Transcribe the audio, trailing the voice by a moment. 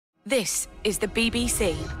This is the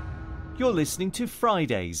BBC. You're listening to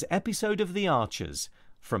Friday's episode of The Archers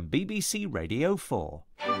from BBC Radio 4.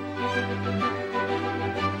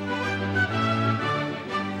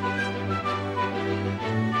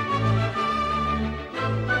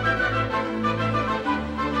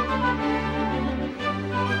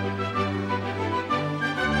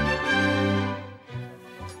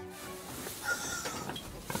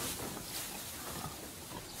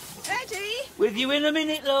 With you in a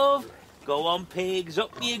minute, love. Go on, pigs,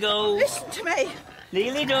 up you go. Listen to me.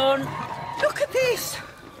 Nearly done. Look at this.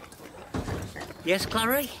 Yes,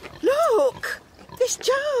 Clarrie? Look, this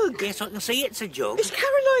jug. Yes, I can see it's a jug. It's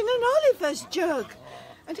Caroline and Oliver's jug.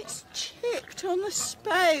 And it's chipped on the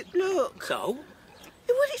spout, look. So?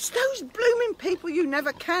 Well, it's those blooming people you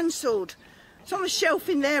never cancelled. It's on the shelf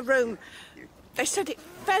in their room. They said it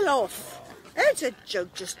fell off. How'd a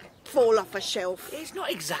jug just fall off a shelf? It's not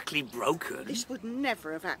exactly broken. This would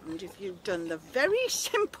never have happened if you'd done the very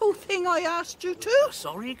simple thing I asked you to. Oh,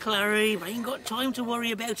 sorry, Clarrie. I ain't got time to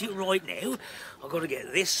worry about it right now. I've got to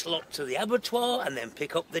get this slot to the abattoir and then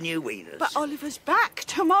pick up the new wieners. But Oliver's back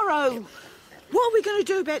tomorrow. What are we going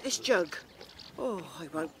to do about this jug? Oh, I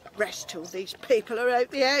won't rest till these people are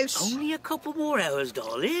out the house. Only a couple more hours,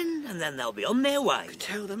 darling, and then they'll be on their way.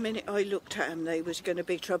 Tell the minute I looked at them they was going to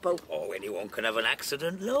be trouble. Oh, anyone can have an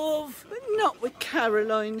accident, love. But not with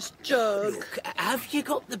Caroline's jug. Look, have you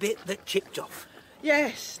got the bit that chipped off?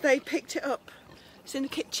 Yes, they picked it up. It's in the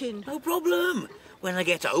kitchen. No problem. When I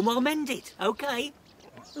get home, I'll mend it, OK?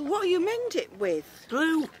 What do you mend it with?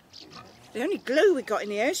 Glue. The only glue we got in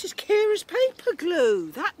the house is Kira's paper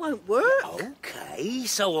glue. That won't work. OK,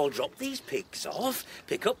 so I'll drop these pigs off,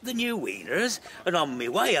 pick up the new wieners, and on my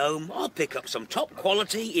way home, I'll pick up some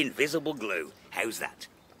top-quality invisible glue. How's that?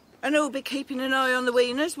 And who'll be keeping an eye on the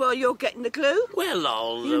wieners while you're getting the glue? Well,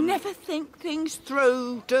 I'll... You never think things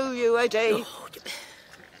through, do you, Eddie? Oh,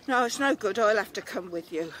 No, it's no good. I'll have to come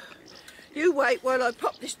with you. You wait while I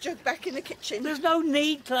pop this jug back in the kitchen. There's no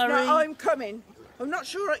need, Clarrie. No, I'm coming. I'm not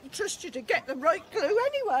sure I can trust you to get the right glue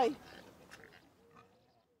anyway.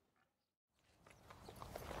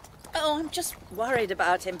 Oh, I'm just worried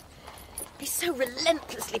about him. He's so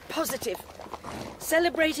relentlessly positive.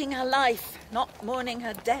 Celebrating her life, not mourning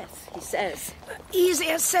her death, he says.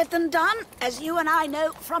 Easier said than done, as you and I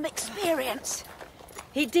know from experience.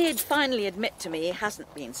 He did finally admit to me he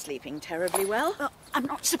hasn't been sleeping terribly well. I'm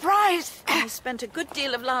not surprised. He spent a good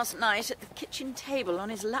deal of last night at the kitchen table on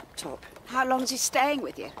his laptop. How long's he staying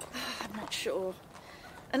with you? I'm not sure.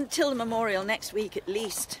 Until the memorial next week at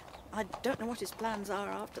least. I don't know what his plans are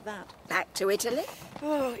after that. Back to Italy?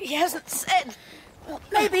 Oh, he hasn't said. Well,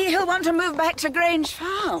 maybe he'll want to move back to Grange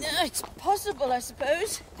Farm. It's possible, I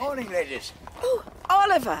suppose. Morning, ladies. Oh,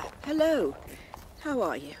 Oliver. Hello. How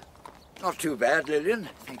are you? Not too bad, Lilian.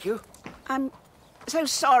 Thank you. I'm so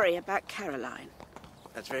sorry about Caroline.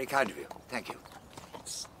 That's very kind of you. Thank you.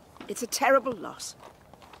 It's a terrible loss.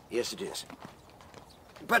 Yes, it is.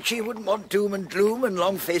 But she wouldn't want doom and gloom and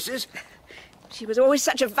long faces. She was always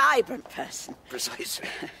such a vibrant person. Precisely.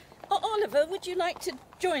 Oliver, would you like to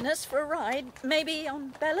join us for a ride? Maybe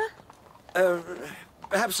on Bella?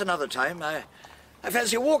 Perhaps another time. I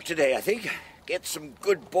fancy a walk today, I think. Get some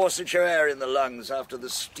good Borsetshire air in the lungs after the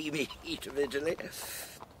steamy heat of Italy.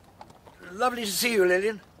 Lovely to see you,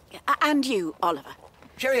 Lilian. And you, Oliver.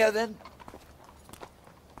 Cheerio, then.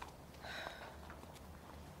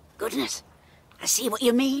 Goodness, I see what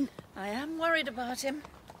you mean. I am worried about him.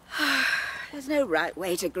 There's no right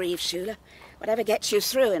way to grieve, Shula. Whatever gets you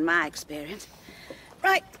through, in my experience.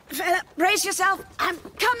 Right, fella, brace yourself. I'm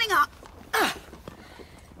coming up.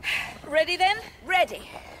 Ready, then? Ready.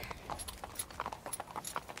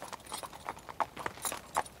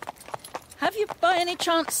 Have you by any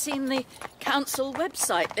chance seen the council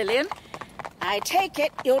website, Lilian? I take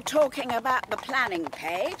it you're talking about the planning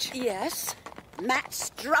page? Yes. Matt's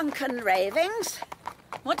drunken ravings?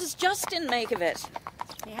 What does Justin make of it?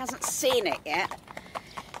 He hasn't seen it yet.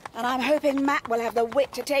 And I'm hoping Matt will have the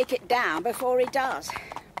wit to take it down before he does.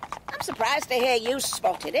 I'm surprised to hear you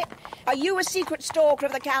spotted it. Are you a secret stalker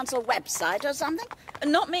of the council website or something?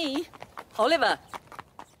 Not me. Oliver.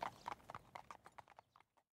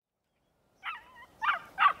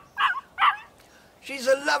 She's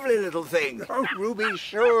a lovely little thing. Oh, Ruby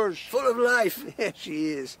Shores. Full of life. Yes,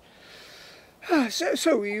 she is.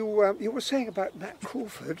 So you were saying about Matt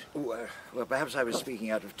Crawford? Oh, well, perhaps I was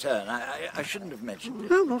speaking out of turn. I shouldn't have mentioned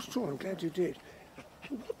it. No, not at all. I'm glad you did.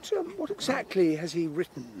 What exactly has he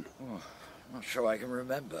written? Oh, not sure I can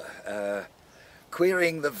remember.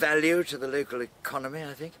 Querying the value to the local economy,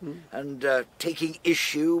 I think, and taking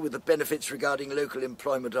issue with the benefits regarding local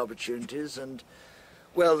employment opportunities and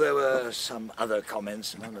Well, there were some other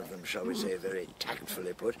comments, none of them, shall we say, very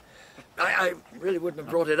tactfully put. I really wouldn't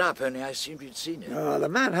have brought it up, only I assumed you'd seen it. The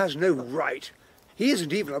man has no right. He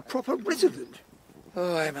isn't even a proper resident.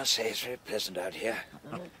 Oh, I must say it's very pleasant out here.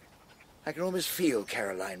 I can almost feel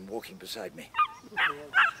Caroline walking beside me.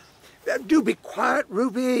 Do be quiet,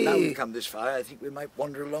 Ruby. Now we've come this far, I think we might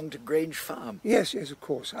wander along to Grange Farm. Yes, of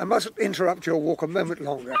course. I mustn't interrupt your walk a moment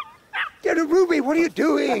longer. Dear Ruby, what are you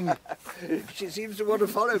doing? She seems to want to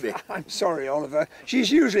follow me. I'm sorry, Oliver.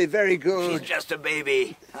 She's usually very good. She's just a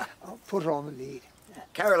baby. I'll put her on the lead.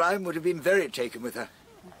 Caroline would have been very taken with her.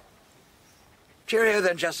 Cheerio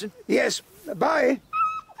then, Justin. Yes, bye.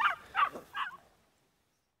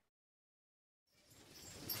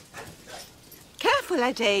 Careful,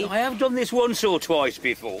 Eddie. I have done this once or twice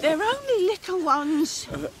before. They're only little ones.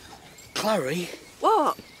 Clarrie,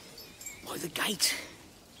 What? by the gate.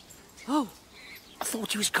 Oh. I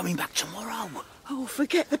thought he was coming back tomorrow. Oh,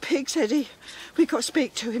 forget the pigs, Eddie. We got to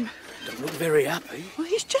speak to him. Don't look very happy. Well,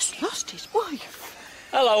 he's just lost his wife.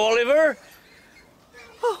 Hello, Oliver.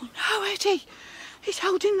 Oh, no, Eddie. He's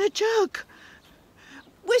holding the jug.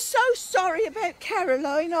 We're so sorry about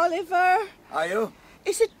Caroline, Oliver. Are you?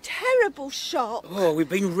 It's a terrible shock. Oh, we've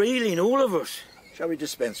been reeling, all of us. Shall we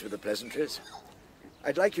dispense with the pleasantries?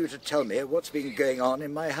 I'd like you to tell me what's been going on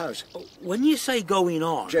in my house. When you say going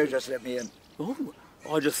on... Joe just let me in. Oh,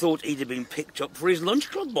 I'd have thought he'd have been picked up for his lunch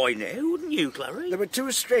club by now, wouldn't you, Clarrie? There were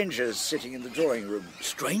two strangers sitting in the drawing room.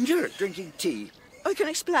 Strangers? Drinking tea. I can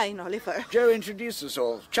explain, Oliver. Joe introduced us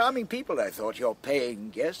all. Charming people, I thought, your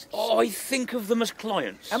paying guests. I think of them as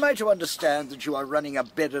clients. Am I to understand that you are running a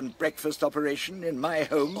bed and breakfast operation in my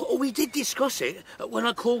home? Oh, we did discuss it when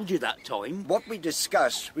I called you that time. What we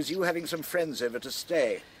discussed was you having some friends over to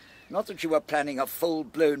stay. Not that you were planning a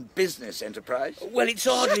full-blown business enterprise. Well, it's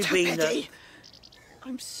hardly Shut up, been... Eddie.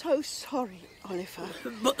 I'm so sorry, Oliver.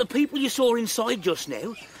 But the people you saw inside just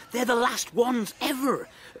now, they're the last ones ever.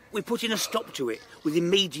 We're putting a stop to it with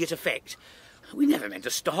immediate effect. We never meant to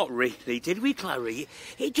start, really, did we, Clarrie?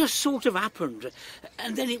 It just sort of happened.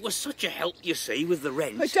 And then it was such a help, you see, with the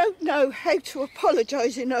rent. I don't know how to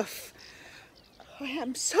apologise enough. I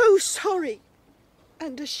am so sorry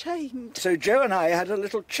and ashamed. So Joe and I had a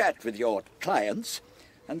little chat with your clients,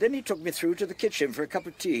 and then he took me through to the kitchen for a cup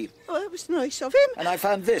of tea. Oh, that was nice of him. And I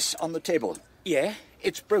found this on the table. Yeah?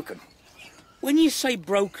 It's broken. When you say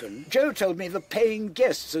broken, Joe told me the paying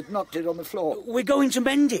guests had knocked it on the floor. we're going to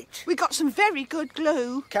mend it. We got some very good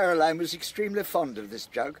glue. Caroline was extremely fond of this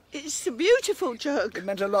jug. It's a beautiful jug. It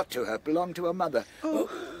meant a lot to her, belonged to her mother.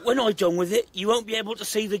 When I'm done with it, you won't be able to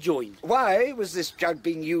see the join. Why was this jug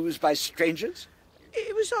being used by strangers?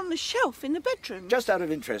 It was on the shelf in the bedroom. Just out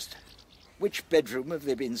of interest, which bedroom have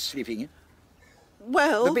they been sleeping in?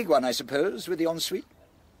 Well... The big one, I suppose, with the ensuite?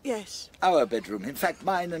 Yes. Our bedroom, in fact,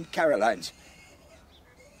 mine and Caroline's.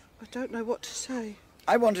 I don't know what to say.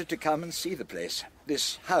 I wanted to come and see the place,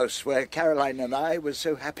 this house where Caroline and I were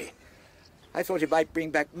so happy. I thought it might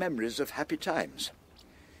bring back memories of happy times.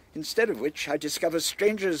 Instead of which, I discovered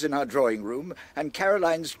strangers in our drawing room and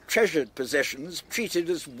Caroline's treasured possessions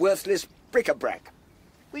treated as worthless bric-a-brac.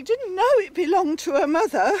 We didn't know it belonged to her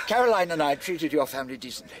mother. Caroline and I treated your family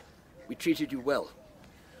decently. We treated you well.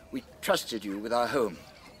 We trusted you with our home.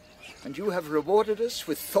 And you have rewarded us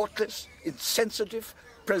with thoughtless, insensitive,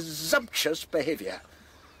 presumptuous behaviour.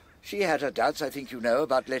 She had her doubts, I think you know,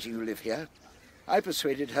 about letting you live here. I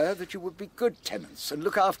persuaded her that you would be good tenants and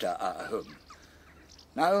look after our home.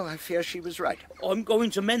 Now I fear she was right. I'm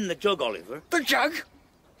going to mend the jug, Oliver. The jug?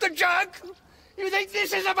 The jug? You think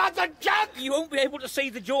this is about the jug? You won't be able to see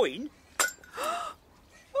the join.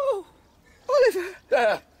 Oh, Oliver.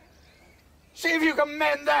 There. See if you can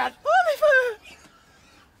mend that. Oliver!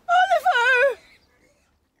 Oliver!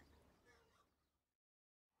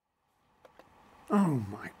 Oh,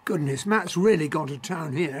 my goodness. Matt's really gone to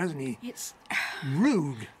town here, hasn't he? It's...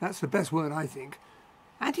 Rude. That's the best word, I think.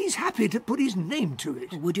 And he's happy to put his name to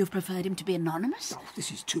it. Would you have preferred him to be anonymous? Oh,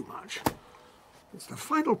 this is too much. It's the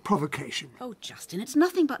final provocation. Oh, Justin, it's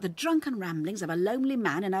nothing but the drunken ramblings of a lonely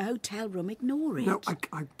man in a hotel room. Ignore it. No,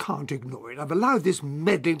 I can't ignore it. I've allowed this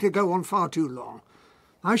meddling to go on far too long.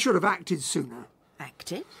 I should have acted sooner.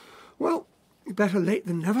 Acted? Well, better late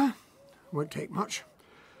than never. Won't take much.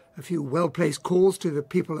 A few well-placed calls to the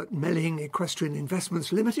people at Melling Equestrian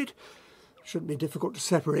Investments Limited. Shouldn't be difficult to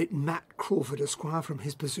separate Matt Crawford, Esquire, from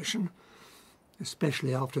his position,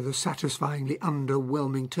 especially after the satisfyingly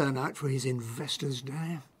underwhelming turnout for his Investors'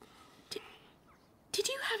 Day. Did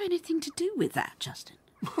you have anything to do with that, Justin?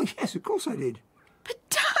 Oh, yes, of course I did. But,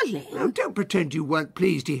 darling... Now, don't pretend you weren't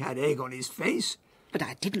pleased he had egg on his face. But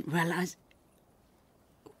I didn't realise...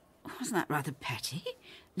 Wasn't that rather petty?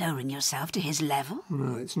 lowering yourself to his level?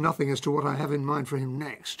 No, it's nothing as to what I have in mind for him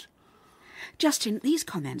next. Justin, these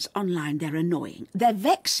comments online, they're annoying. They're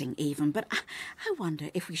vexing even, but I wonder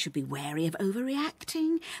if we should be wary of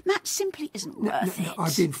overreacting. Matt simply isn't worth it.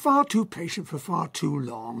 I've been far too patient for far too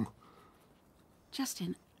long.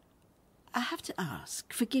 Justin, I have to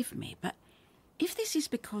ask, forgive me, but if this is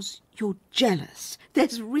because you're jealous,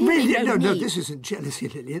 there's really no need. No, this isn't jealousy,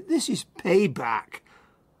 Lilian. This is payback.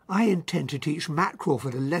 I intend to teach Matt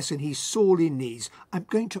Crawford a lesson he sorely needs. I'm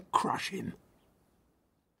going to crush him.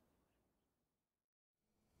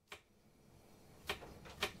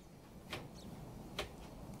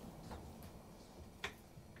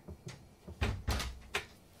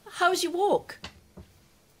 How was your walk?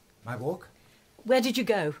 My walk? Where did you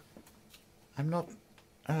go? I'm not...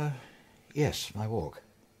 yes, my walk.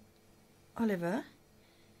 Oliver?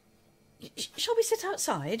 Shall we sit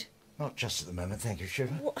outside? Not just at the moment, thank you,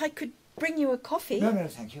 Shiver. Well, I could bring you a coffee. No,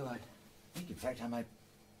 thank you. I think, in fact, I might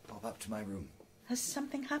pop up to my room. Has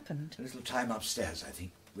something happened? A little time upstairs, I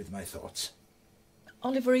think, with my thoughts.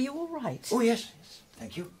 Oliver, are you all right? Oh, yes,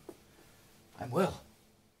 thank you. I'm well.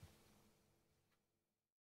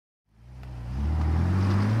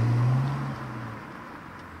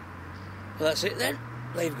 Well, that's it then.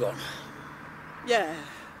 They've gone. Yeah.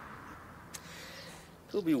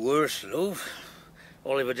 Could be worse, love.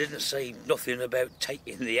 Oliver didn't say nothing about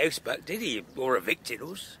taking the house back, did he? Or evicting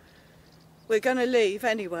us. We're going to leave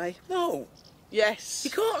anyway. No. Yes. You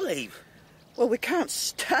can't leave. Well, we can't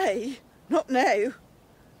stay. Not now.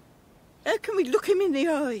 How can we look him in the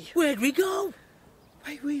eye? Where'd we go?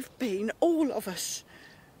 Why, we've been, all of us,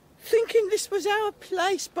 thinking this was our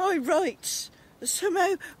place by rights.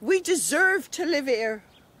 Somehow we deserved to live here.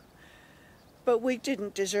 But we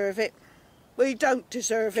didn't deserve it. We don't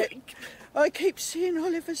deserve it. I keep seeing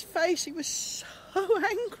Oliver's face. He was so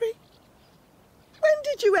angry. When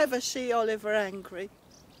did you ever see Oliver angry?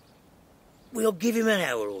 We'll give him an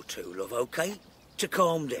hour or two, love, OK? To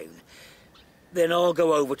calm down. Then I'll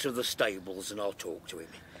go over to the stables and I'll talk to him.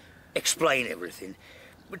 Explain everything.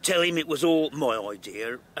 Tell him it was all my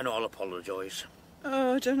idea and I'll apologise.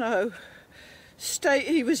 Oh, I don't know. State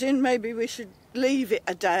he was in, maybe we should leave it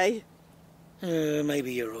a day.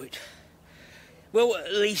 Maybe you're right. Well,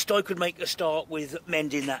 at least I could make a start with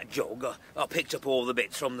mending that jog. I picked up all the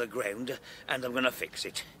bits from the ground and I'm going to fix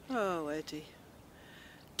it. Oh, Eddie.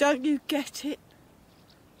 Don't you get it?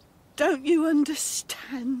 Don't you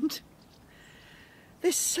understand?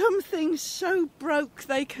 There's some things so broke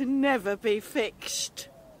they can never be fixed.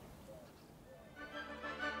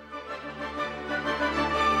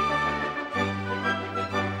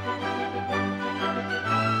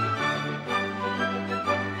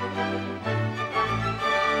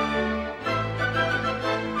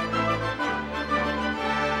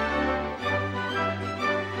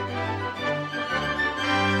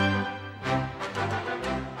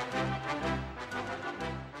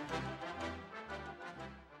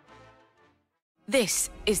 This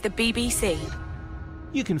is the BBC.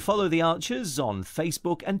 You can follow the Archers on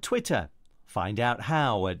Facebook and Twitter. Find out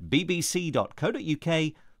how at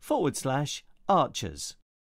bbc.co.uk/Archers.